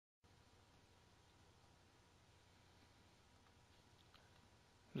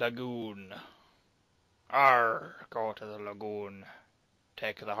Lagoon. Arr, go to the lagoon.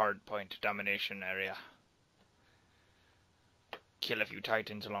 Take the hard point domination area. Kill a few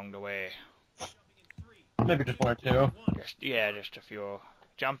titans along the way. Maybe just one or two. Just a few.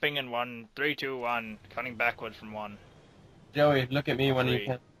 Jumping in 1, 3, 2, 1. Counting backwards from 1. Joey, look at me when you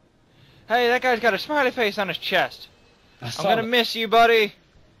can. Hey, that guy's got a smiley face on his chest. I'm gonna that. miss you, buddy.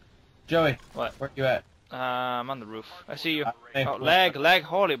 Joey, what? Where you at? I'm on the roof. I see you. Hey, oh, lag,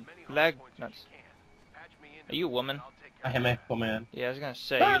 holy, lag nuts. Are you a woman? I am a man. Yeah, I was gonna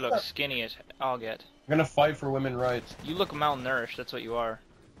say, you look skinny as all get. I'm gonna fight for women's rights. You look malnourished, that's what you are.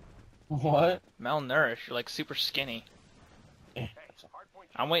 What? Malnourished, you're like super skinny.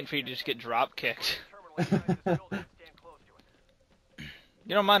 I'm waiting for you to just get drop kicked. You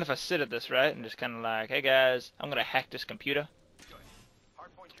don't mind if I sit at this, right? And just kind of like, hey guys, I'm gonna hack this computer.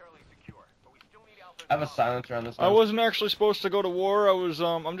 I have a silencer on this one. I wasn't actually supposed to go to war.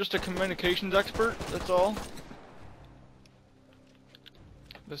 I'm just a communications expert. That's all.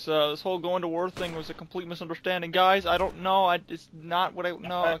 This whole going to war thing was a complete misunderstanding, guys. I don't know. It's not what I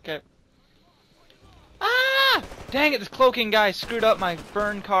know. Okay. Ah! Dang it! This cloaking guy screwed up my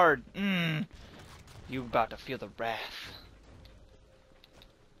burn card. You about to feel the wrath.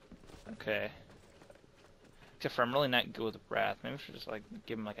 Okay. Except for I'm really not good with wrath. Maybe we should just like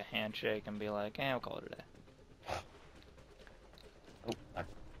give him like a handshake and be like, we'll call it a day. Oh, I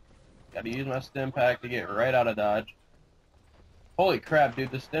gotta use my stim pack to get right out of dodge. Holy crap,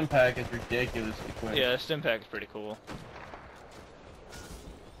 dude, the stim pack is ridiculously quick. Yeah, the stim pack is pretty cool.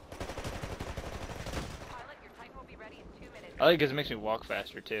 I like it because it makes me walk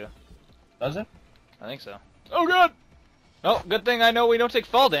faster too. Does it? I think so. Oh god! Oh, good thing I know we don't take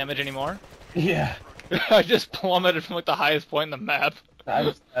fall damage anymore. Yeah. I just plummeted from like the highest point in the map.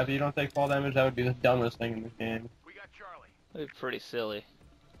 If you don't take fall damage, that would be the dumbest thing in this game. We got Charlie. That'd be pretty silly.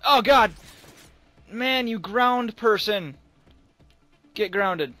 Oh god! Man, you ground person! Get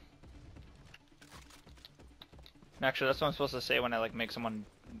grounded. Actually, that's what I'm supposed to say when I like make someone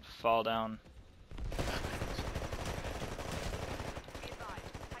fall down.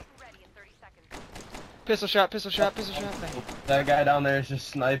 Pistol shot, pistol shot, pistol shot. That guy down there is just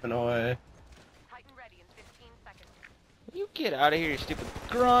sniping away. Titan ready in 15 seconds. You get out of here, you stupid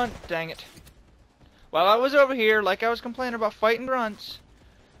grunt. Dang it. While I was over here, like I was complaining about fighting grunts,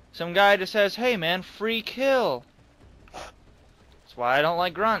 some guy just says, hey man, free kill. That's why I don't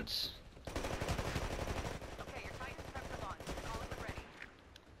like grunts. Okay, your Titan's prepped to launch. Call it ready.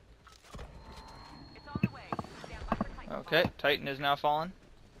 It's on the way. Stand by for Titan. Okay, Titan is now fallen.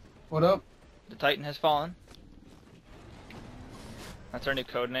 What up? The Titan has fallen. That's our new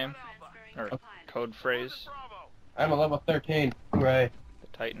code name. Or code phrase. I'm a level 13. Hooray.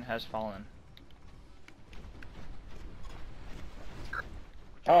 The Titan has fallen.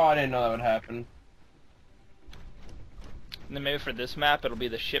 Oh, I didn't know that would happen. And then maybe for this map, it'll be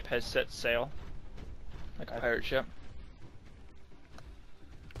the ship has set sail. Like a pirate ship.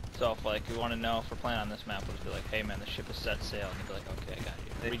 So if like you want to know if we're playing on this map, we'll just be like, hey man, the ship has set sail. And you'll be like, okay, I got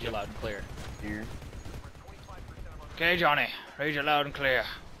you. Read you loud and clear. Here. Okay, Johnny. Read you loud and clear.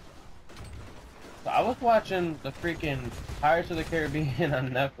 So I was watching the freaking Pirates of the Caribbean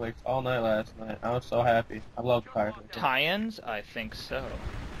on Netflix all night last night. I was so happy. I love Pirates of the Caribbean. Tie-ins? I think so.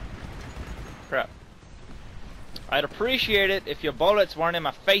 Crap. I'd appreciate it if your bullets weren't in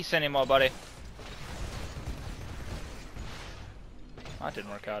my face anymore, buddy. That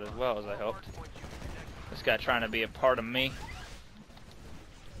didn't work out as well as I hoped. This guy trying to be a part of me.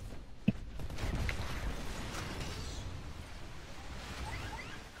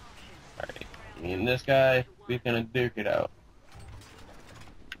 Alright, me and this guy, we're gonna duke it out.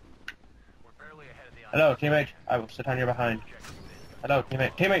 Hello, teammate. I will sit on your behind. Hello,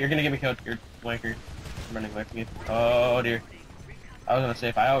 teammate. Teammate, you're gonna get me killed. You're wanker. I'm running away from you. Oh dear. I was gonna say,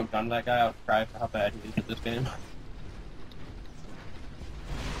 if I outgunned that guy, I would cry for how bad he is at this game.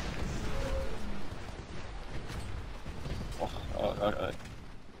 Oh.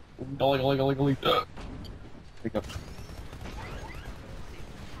 Golly. Pick up.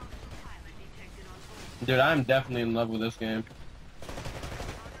 Dude, I'm definitely in love with this game.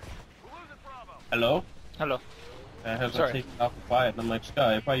 Hello? Hello. I have to Sorry. take off the quiet, and I'm like,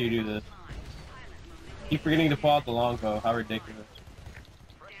 Sky, why you do this? Keep forgetting to pull out the longbow. How ridiculous.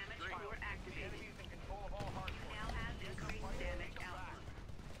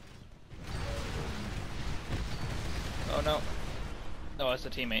 Oh no. No, it's a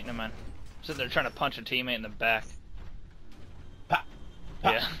teammate. Never mind. So they're trying to punch a teammate in the back. Pop.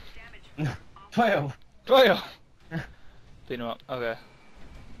 Pop. Yeah. 12. 12! Beat him up. Okay.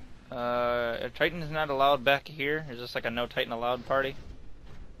 Titan is not allowed back here. Is this like a no Titan allowed party?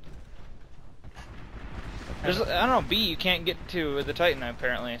 There's, I don't know, B you can't get to with the Titan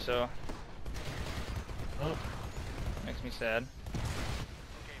apparently, so Oh. makes me sad.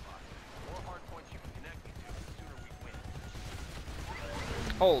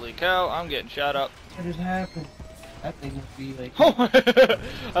 Holy cow, I'm getting shot up. What just happened? That thing must be like.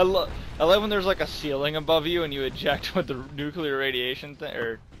 I love when there's like a ceiling above you and you eject with the nuclear radiation thing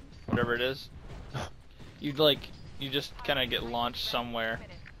or whatever it is. You just kind of get launched somewhere.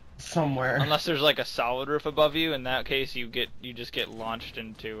 Somewhere. Unless there's like a solid roof above you, in that case you just get launched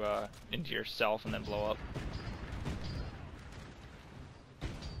into yourself and then blow up.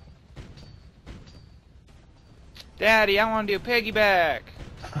 Daddy, I want to do piggyback.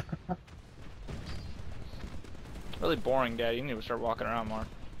 Really boring, Daddy. You need to start walking around more.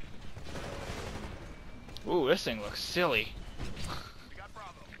 Ooh, this thing looks silly.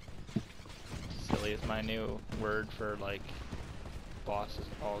 Silly is my new word for like bosses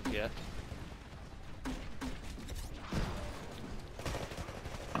all get.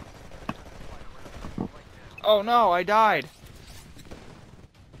 Oh no, I died.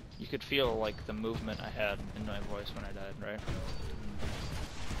 You could feel like the movement I had in my voice when I died, right?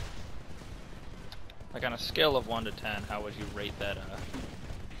 Like on a scale of 1 to 10, how would you rate that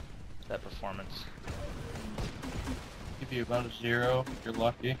that performance? Give you about a 0 if you're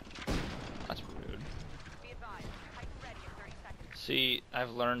lucky. That's rude. See,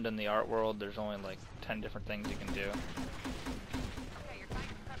 I've learned in the art world there's only like 10 different things you can do.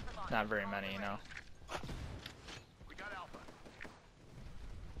 Not very many, you know.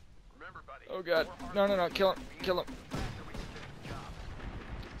 Oh god. No, no, no, kill him. Kill him.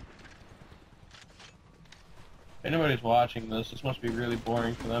 If anybody's watching this must be really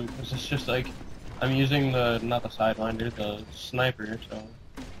boring for them because it's just like I'm using not the sidewinder, the sniper, so.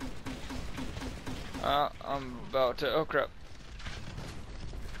 I'm about to. Oh crap.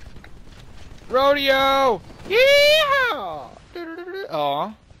 Rodeo! Yeehaw!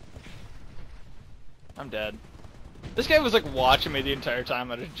 Aw. I'm dead. This guy was like watching me the entire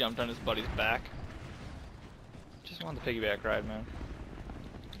time. I just jumped on his buddy's back. Just wanted the piggyback ride, man.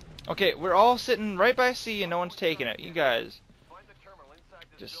 Okay, we're all sitting right by C and no one's taking it. You guys.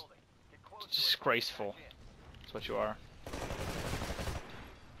 Just disgraceful. That's what you are.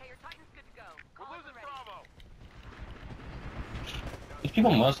 These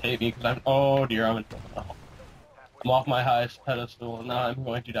people must hate me because I'm. Oh dear, I'm off my highest pedestal and now I'm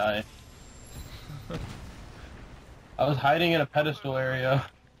going to die. I was hiding in a pedestal area.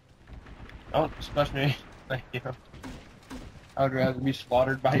 Don't smash me. Thank you. I would rather be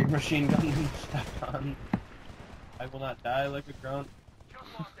slaughtered by your machine gun than stepped on. I will not die like a grunt.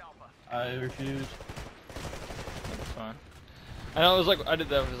 I refuse. That's fine. I know it was like I did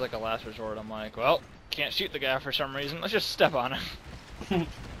that as like a last resort. I'm like, well, can't shoot the guy for some reason. Let's just step on him.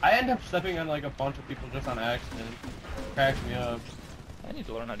 I end up stepping on like a bunch of people just on accident. Cracks me up. I need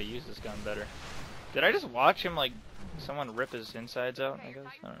to learn how to use this gun better. Did I just watch him like someone rip his insides out? I guess.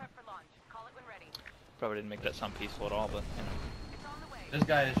 I don't know. Probably didn't make that sound peaceful at all, but you know. This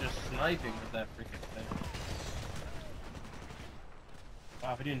guy is just sniping with that freaking thing.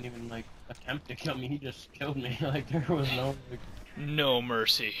 Wow, he didn't even like attempt to kill me. He just killed me. Like there was no. Like... No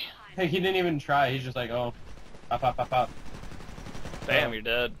mercy. Hey, he didn't even try. He's just like, oh, pop, pop, pop, pop. Bam, you're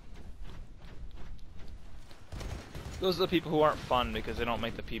dead. Those are the people who aren't fun because they don't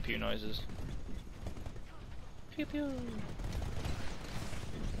make the pew pew noises. Pew pew.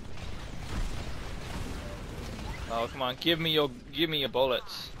 Oh come on, give me your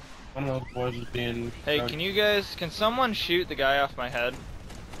bullets. One of those boys is being. Hey, can someone shoot the guy off my head?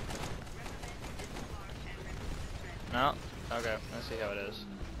 No? Okay, let's see how it is.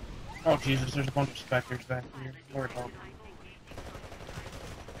 Oh Jesus, there's a bunch of specters back here. Lord help.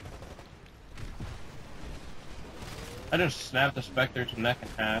 I just snapped the specter's neck in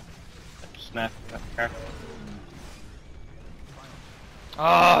half. I just snapped it.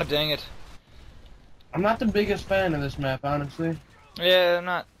 Oh, dang it. I'm not the biggest fan of this map, honestly. Yeah,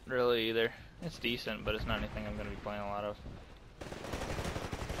 not really either. It's decent, but it's not anything I'm going to be playing a lot of.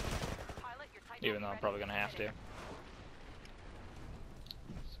 Even though I'm probably going to have to. So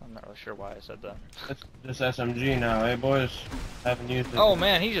I'm not really sure why I said that. It's this SMG now, eh boys? Haven't used it. Oh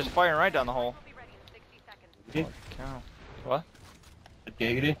man, he's just firing right down the hole. Yeah. Holy cow. What?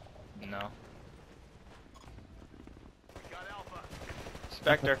 Giggity? No.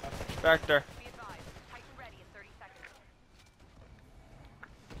 Spectre. Spectre.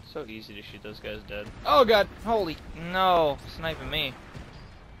 So easy to shoot those guys dead. Oh god! Holy no! Sniping me.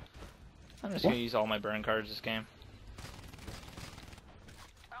 I'm just gonna use all my burn cards this game.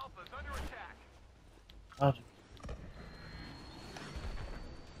 Oh.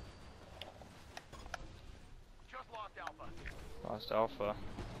 lost Alpha.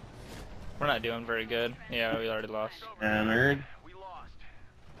 We're not doing very good. Yeah, we already lost. Hammered. We lost.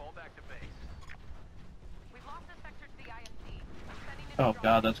 Fall back to base. We've lost this sector to the IMC. I'm sending in Oh drones.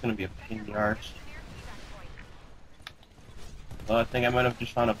 god, that's gonna be a pain in the arse. Engineer evac point. Well, I think I might have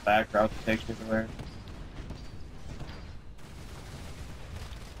just found a back route that takes me to where.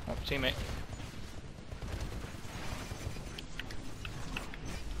 Oh, teammate.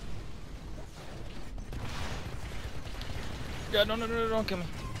 God, no, don't kill me.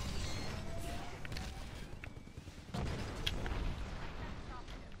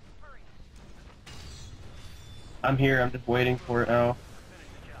 I'm here, I'm just waiting for it now.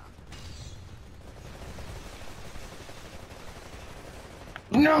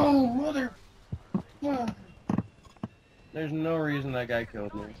 No, mother. There's no reason that guy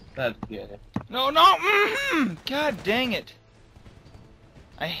killed me. That's gay. No, no! God dang it.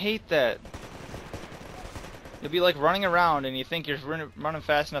 I hate that. You'll be like running around and you think you're running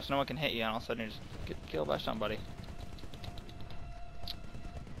fast enough so no one can hit you, and all of a sudden you just get killed by somebody.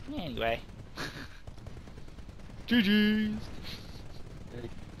 Anyway. GG's. I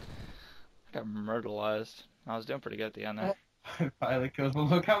got murderized. I was doing pretty good at the end there. I finally killed him.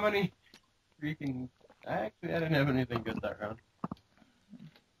 Look how many freaking. Actually, I didn't have anything good that round.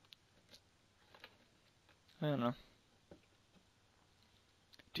 I don't know.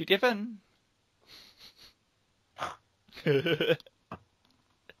 To given.